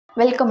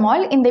Welcome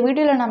all. இந்த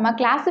வீடியோவில் நம்ம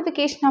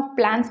கிளாசிஃபிகேஷன் ஆஃப்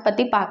பிளான்ஸ்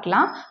பற்றி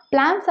பார்க்கலாம்.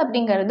 பிளான்ஸ்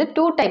அப்படிங்கிறது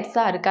 2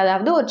 டைப்ஸாக இருக்குது.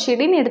 அதாவது ஒரு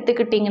செடின்னு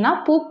எடுத்துக்கிட்டிங்கன்னா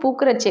பூ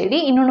பூக்கிற செடி,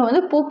 இன்னொன்று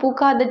வந்து பூ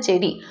பூக்காத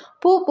செடி.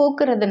 பூ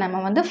பூக்கிறது நம்ம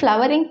வந்து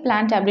ஃப்ளவரிங்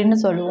பிளான்ட் அப்படின்னு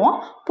சொல்லுவோம்.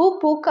 பூ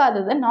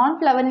பூக்காதது நான்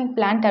ஃப்ளவரிங்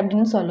பிளான்ட்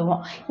அப்படின்னு சொல்லுவோம்.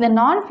 இந்த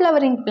நான்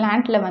ஃப்ளவரிங்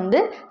பிளான்ட்டில் வந்து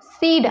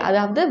சீட்,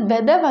 அதாவது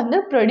விதை வந்து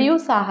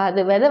ப்ரொடியூஸ்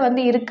ஆகாது, விதை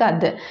வந்து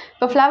இருக்காது.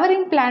 இப்போ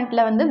ஃப்ளவரிங்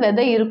பிளான்ட்டில் வந்து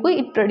விதை இருக்கும்,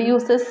 இட்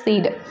ப்ரொடியூசஸ்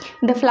சீடு.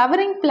 இந்த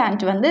ஃப்ளவரிங்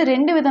பிளான்ட் வந்து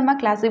 2 விதமாக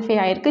கிளாஸிஃபை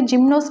ஆகிருக்கு,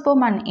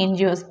 ஜிம்னோஸ்போம் அண்ட்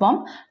என்ஜியோஸ்போம்.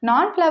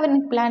 நான்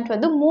ஃப்ளவரிங் பிளான்ட்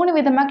வந்து 3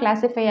 விதமாக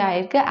கிளாஸிஃபை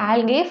ஆகிருக்கு,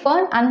 ஆல்கே,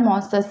 ஃபர்ன் அண்ட்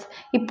மாசஸ்.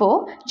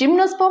 இப்போது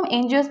ஜிம்னோஸ்போம்,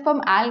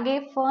 என்ஜியோஸ்போம், ஆல்கே,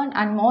 ஃபர்ன்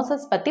அண்ட்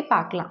மாசஸ் பற்றி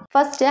பார்க்கலாம்.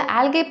 ஃபர்ஸ்ட்டு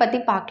ஆல்கே பற்றி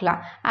பார்க்கலாம்.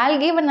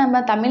 ஆல்கேவை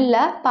நம்ம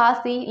தமிழில்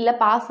பாசி இல்லை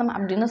பாசம்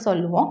அப்படின்னு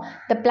சொல்லுவோம்.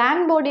 த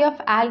plant body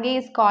of algae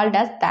is called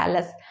as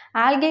thallus.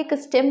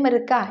 ஆல்கேக்கு stem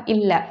இருக்கா?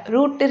 இல்லை.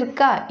 ரூட்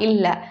இருக்கா?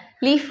 இல்லை.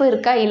 லீஃப்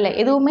இருக்கா? இல்லை.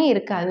 எதுவுமே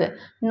இருக்காது.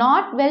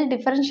 Not well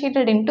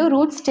differentiated into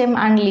root, stem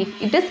and leaf.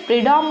 It is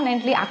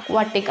predominantly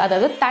aquatic.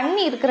 அதாவது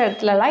தண்ணி இருக்கிற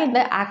இடத்துலலாம் இந்த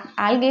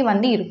ஆல்கே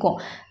வந்து இருக்கும்.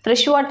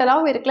 ஃப்ரெஷ்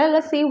வாட்டராகவும் இருக்கலாம்,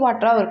 இல்லை சீ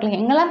வாட்டராகவும் இருக்கலாம்.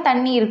 எங்கெல்லாம்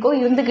தண்ணி இருக்கோ,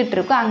 இருந்துக்கிட்டு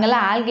இருக்கோ,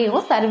 அங்கெல்லாம்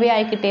ஆல்கேவும் சர்வே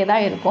ஆகிக்கிட்டே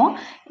தான் இருக்கும்.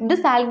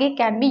 This algae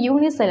can be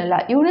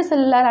unicellular.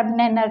 Unicellular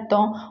அப்படின்னா என்ன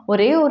அர்த்தம்?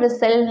 ஒரே ஒரு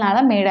செல்னால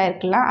மேடாக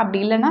இருக்கலாம், அப்படி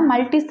இல்லைன்னா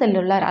மல்டி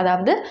செல்லுலார்,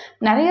 அதாவது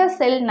நிறைய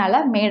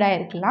செல்னால மேடாக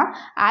இருக்கலாம்.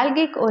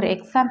 ஆல்கேக்கு ஒரு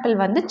எக்ஸாம்பிள்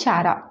வந்து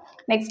சாரா.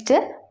 Next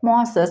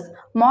masses.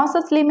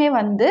 மாசஸ்லேயுமே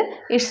வந்து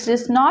it's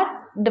is not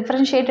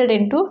differentiated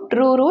into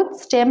true root,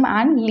 stem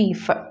and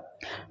leaf.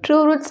 True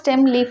root,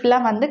 stem,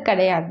 லீஃப்லாம் வந்து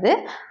கிடையாது.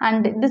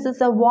 And this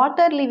is a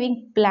water living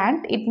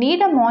plant. It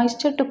need a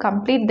moisture to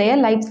complete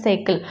their life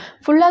cycle.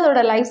 ஃபுல்லாக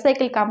அதோட life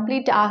cycle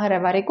complete ஆகிற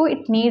வரைக்கும்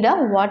it need a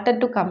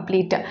water to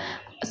complete.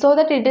 So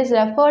that it is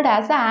referred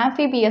as a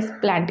amphibious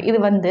plant. இது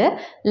வந்து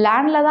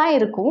லேண்டில் தான்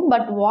இருக்கும்,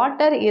 but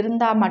water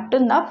இருந்தால்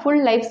மட்டும்தான்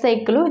ஃபுல் லைஃப்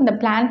சைக்கிளும் இந்த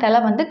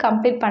பிளான்ட்டால் வந்து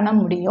கம்ப்ளீட் பண்ண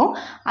முடியும்.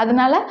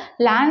 அதனால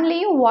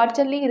லேண்ட்லேயும்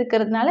வாட்டர்லேயும்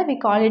இருக்கிறதுனால we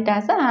call it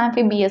as a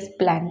amphibious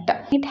plant.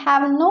 It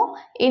have no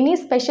any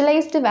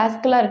specialised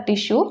vascular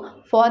tissue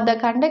for the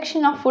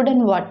conduction of food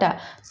and water.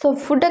 So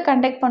ஃபுட்டை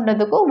கண்டக்ட்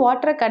பண்ணுறதுக்கும்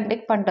வாட்டரை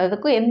கண்டக்ட்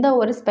பண்ணுறதுக்கும் எந்த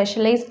ஒரு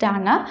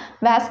ஸ்பெஷலைஸ்டான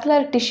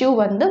வாஸ்குலர் டிஷ்யூ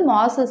வந்து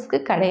மாசஸ்க்கு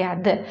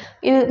கிடையாது.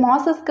 இது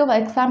மாசஸ்க்கு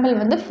எக்ஸாம்பிள்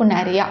வந்து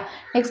ஃபுனாரியா.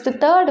 Next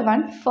third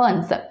one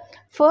ferns.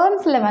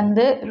 ஃபர்ன்ஸில்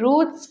வந்து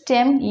ரூட்,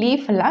 ஸ்டெம்,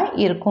 லீஃப் எல்லாம்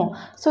இருக்கும்.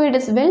 So it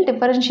is well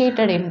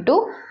differentiated into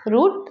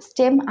root,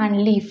 stem and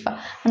leaf.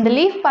 அந்த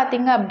லீஃப்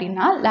பார்த்திங்க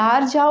அப்படின்னா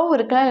லார்ஜாகவும்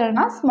இருக்கலாம்,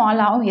 இல்லைனா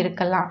ஸ்மாலாகவும்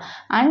இருக்கலாம்.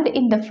 அண்ட்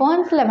இந்த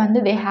ஃபர்ன்ஸில்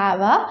வந்து they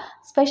have a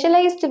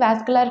specialised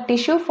vascular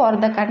tissue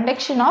for the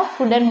conduction of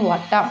food and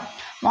water.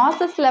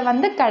 மாசஸில்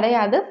வந்து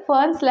கிடையாது,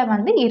 ஃபர்ன்ஸில்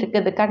வந்து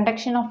இருக்குது.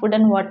 Conduction of food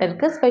and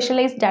வாட்டருக்கு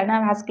ஸ்பெஷலைஸ்டான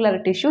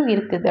vascular tissue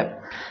இருக்குது.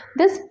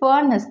 This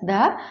ஃபர்ன் is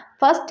the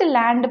first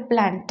land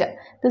plant.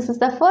 This is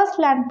the first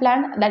land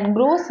plant that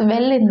grows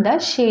well in the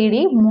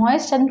shady,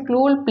 moist and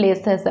cool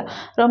places.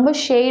 ரொம்ப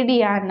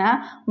ஷேடியான,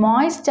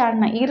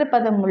 மாய்ஸ்டான,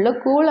 ஈரப்பதமுள்ள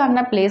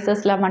கூலான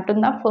பிளேசஸில்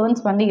மட்டும்தான்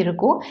ferns வந்து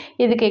இருக்கும்.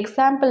 இதுக்கு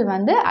எக்ஸாம்பிள்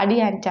வந்து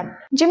அடியான்டம்.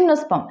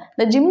 ஜிம்னோஸ்பம்.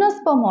 இந்த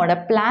ஜிம்னோஸ்பமோட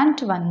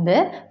plant வந்து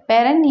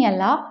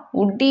பெரனியலாக,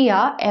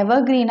 உட்டியாக,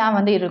 எவர்க்ரீனாக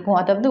வந்து இருக்கும்.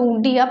 அதாவது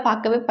உட்டியாக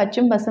பார்க்கவே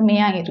பச்சும்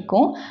பசுமையாக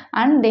இருக்கும்.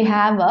 And they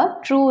have a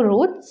true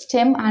root,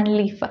 stem and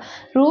leaf.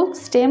 Root,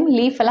 stem,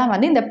 leaf எல்லாம்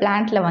வந்து இந்த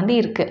பிளான்ட்டில் வந்து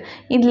இருக்குது.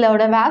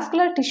 இதோட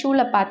வாஸ்குலர்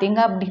டிஷ்யூவில் பார்த்தீங்க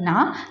அப்படின்னா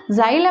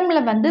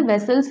ஜைலமில் வந்து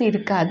வெசல்ஸ்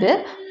இருக்காது,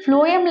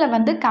 ஃப்ளோயமில்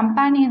வந்து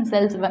கம்பானியன்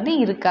செல்ஸ் வந்து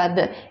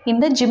இருக்காது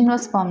இந்த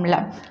ஜிம்னோஸ்பர்மில்.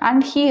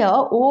 And here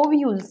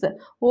ovules.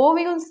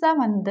 ஓவியூல்ஸ்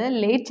தான் வந்து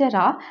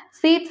லேட்டராக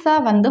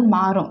சீட்ஸாக வந்து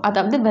மாறும்,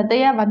 அதாவது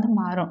விதையாக வந்து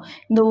மாறும்.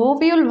 இந்த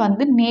ஓவியூல்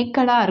வந்து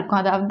நேக்கடாக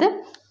இருக்கும், அதாவது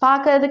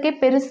பார்க்குறதுக்கே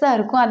பெருசாக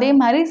இருக்கும். அதே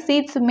மாதிரி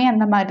சீட்ஸுமே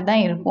அந்த மாதிரி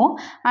தான் இருக்கும்.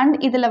 அண்ட்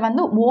இதில்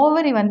வந்து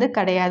ஓவரி வந்து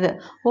கிடையாது.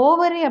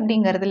 ஓவரி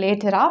அப்படிங்கிறது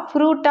லேட்டராக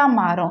ஃப்ரூட்டாக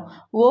மாறும்.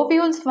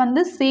 ஓவியூல்ஸ்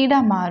வந்து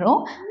சீடாக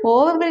மாறும்,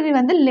 ஓவரி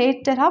வந்து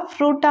லேட்டராக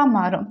ஃப்ரூட்டாக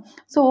மாறும்.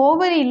 ஸோ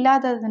ஓவரி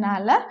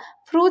இல்லாததுனால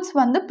ஃப்ரூட்ஸ்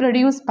வந்து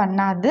ப்ரொடியூஸ்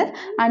பண்ணாது.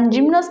 அண்ட்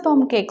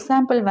ஜிம்னோஸ்பர்முக்கு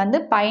எக்ஸாம்பிள் வந்து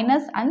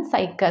Pinus and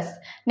cycas.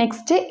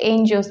 Next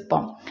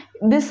ஏஞ்சியோஸ்பர்ம்.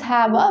 This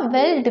have a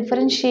well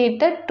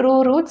differentiated true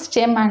root,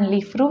 stem and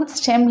leaf. Root,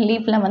 stem,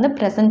 லீஃபில் வந்து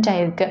ப்ரெசென்ட்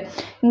ஆகிருக்கு.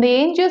 இந்த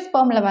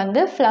ஏஞ்சியோஸ்பர்மில்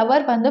வந்து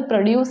ஃப்ளவர் வந்து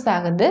ப்ரொடியூஸ்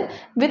ஆகுது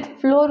வித்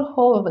ஃப்ளோர்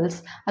ஹோவல்ஸ்.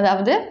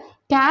 அதாவது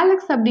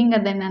கேலக்ஸ்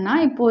அப்படிங்கிறது என்னென்னா,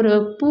 இப்போ ஒரு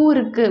பூ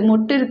இருக்குது,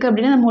 மொட்டு இருக்குது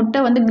அப்படின்னா அந்த மொட்டை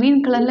வந்து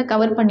க்ரீன் கலரில்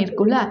cover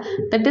பண்ணியிருக்குல்ல,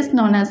 that is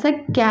known as a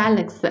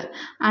கேலக்ஸ்.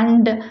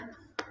 And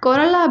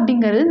corolla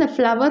அப்படிங்கிறது இந்த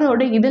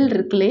ஃப்ளவரோட இதழ்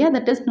இருக்கு இல்லையா,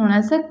 that is known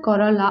as a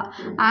corolla.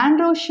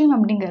 Androecium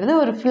அப்படிங்கிறது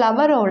ஒரு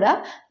ஃப்ளவரோட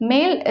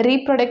மேல்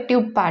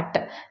ரீப்ரொடக்டிவ் பார்ட்.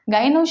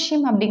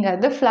 கைனோஷியம்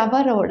அப்படிங்கிறது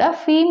ஃப்ளவரோட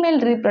ஃபீமேல்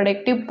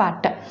ரீப்ரொடக்டிவ்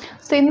பார்ட்.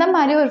 ஸோ இந்த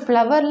மாதிரி ஒரு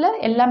ஃப்ளவரில்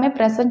எல்லாமே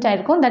ப்ரெசென்ட்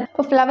ஆகிருக்கும். தட்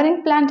இப்போ ஃப்ளவரிங்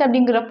பிளான்ட்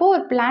அப்படிங்கிறப்போ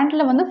ஒரு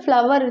பிளான்ட்டில் வந்து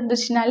flower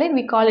இருந்துச்சுனாலே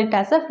we call it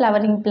as a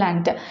flowering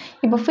plant.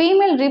 இப்போ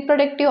ஃபீமேல்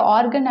ரீப்ரொடக்டிவ்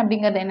ஆர்கன்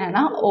அப்படிங்கிறது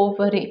என்னென்னா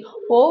ஓவரி.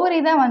 ஓவரி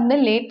தான் வந்து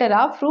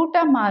லேட்டராக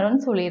ஃப்ரூட்டாக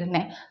மாறும்னு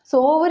சொல்லியிருந்தேன். ஸோ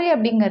ஓவரி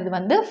அப்படிங்கிறது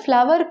வந்து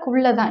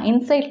ஃப்ளவருக்குள்ளே தான்,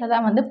 இன்சைடில்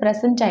தான் வந்து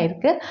ப்ரெசென்ட்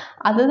ஆகிருக்கு.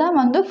 அதுதான்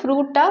வந்து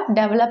ஃப்ரூட்டாக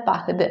டெவலப்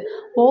ஆகுது.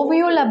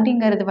 ஓவியூல்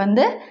அப்படிங்கிறது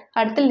வந்து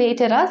அடுத்து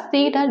லேட்டராக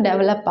சீடாக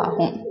டெவலப்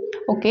ஆகும்.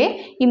 ஓகே,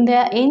 இந்த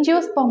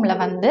angiospermல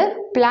வந்து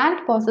plant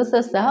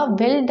possesses a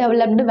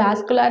well-developed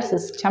vascular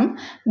system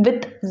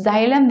with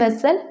xylem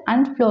vessel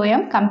and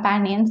phloem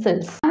companion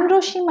cells.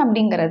 Androecium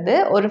அப்படிங்கிறது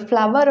ஒரு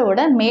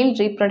ஃப்ளவரோட மேல்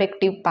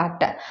ரீப்ரொடக்டிவ்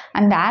பார்ட்.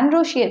 அந்த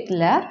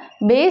ஆண்ட்ரோஷியத்தில்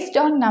based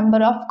on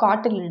number of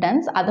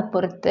cotyledons அதை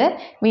பொறுத்து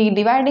we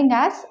dividing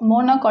as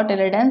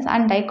monocotyledons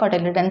and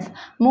dicotyledons.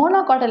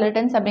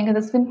 monocotyledons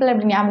அப்படிங்கிறது சிம்பிள்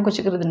எப்படி ஞாபகம்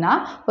வச்சுக்கிறதுனா,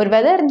 ஒரு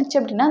விதை இருந்துச்சு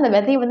அப்படின்னா அந்த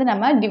விதையை வந்து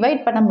நம்ம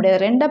டிவைட் பண்ண முடியாது,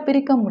 ரெண்டாக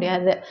பிரிக்க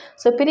முடியாது.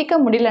 ஸோ பிரிக்க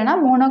முடியலன்னா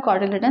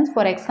monocotyledons.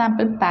 ஃபார்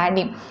எக்ஸாம்பிள் பேடி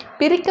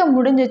பிரிக்க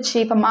முடிஞ்சிச்சு.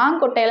 இப்போ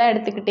மாங்கொட்டையெல்லாம்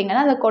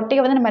எடுத்துக்கிட்டிங்கன்னா அந்த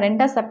கொட்டையை வந்து நம்ம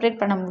ரெண்டாக செப்பரேட்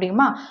பண்ண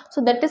முடியுமா? So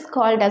that is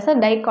called as a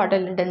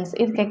டைகாட்டிலிடன்ஸ்.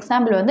 இதுக்கு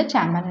எக்ஸாம்பிள் வந்து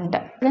சாமரண்ட்.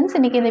 ஃப்ரெண்ட்ஸ்,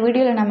 இன்றைக்கி இந்த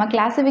வீடியோவில் நம்ம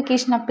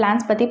கிளாசிஃபிகேஷன் ஆஃப்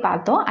பிளான்ஸ் பற்றி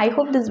பார்த்தோம். I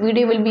hope this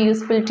video will be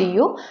useful to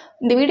you.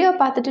 இந்த வீடியோ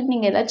பார்த்துட்டு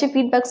நீங்கள் ஏதாச்சும்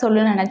ஃபீட்பேக்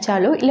சொல்லணும்னு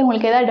நினச்சாலும் இல்லை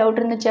உங்களுக்கு ஏதாவது டவுட்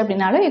இருந்துச்சு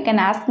அப்படின்னாலும் you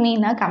can ask me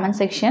in a comment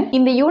section.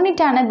 இந்த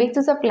யூனிட்டான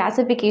பேசிஸ் ஆஃப்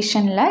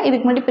கிளாசிஃபிகேஷனில்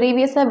இதுக்கு முன்னாடி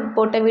ப்ரீவியஸாக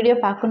போட்ட வீடியோ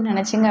பார்க்கணும்னு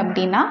நினச்சிங்க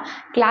அப்படின்னா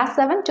class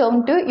 7 term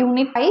 2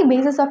 unit 5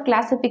 basis of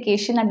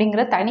classification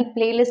அப்படிங்கிற தனி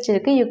பிளேலிஸ்ட்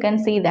இருக்குது. You can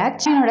see that.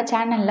 என்னோட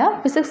சேனலில்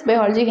ஃபிசிக்ஸ்,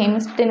 பயாலஜி,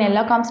 கெமிஸ்ட்ரி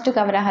எல்லா கான்செப்ட்டும்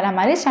கவர் ஆகிற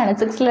மாதிரி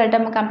ஸ்டாண்டர்ட் 6ல்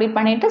டேர்ம் கம்ப்ளீட்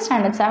பண்ணிவிட்டு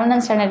standard 7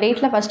 and standard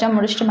 8ல் first term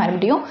முடிச்சுட்டு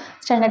மறுபடியும்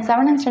standard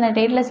 7 and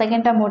standard 8ல்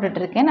second term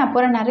போட்டுட்ருக்கேன்.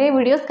 அப்புறம் நிறைய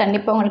வீடியோஸ்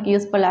கண்டிப்பாக உங்களுக்கு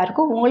யூஸ்ஃபுல்லாக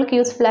இருக்கும். உங்களுக்கு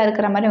யூஸ்ஃபுல்லாக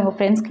இருக்கிற மாதிரி உங்கள்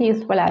ஃப்ரெண்ட்ஸ்க்கு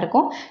யூஸ்ஃபுல்லாக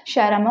இருக்கும்.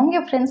 Share among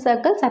your friends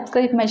circle.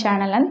 Subscribe my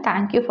channel and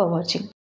thank you for watching.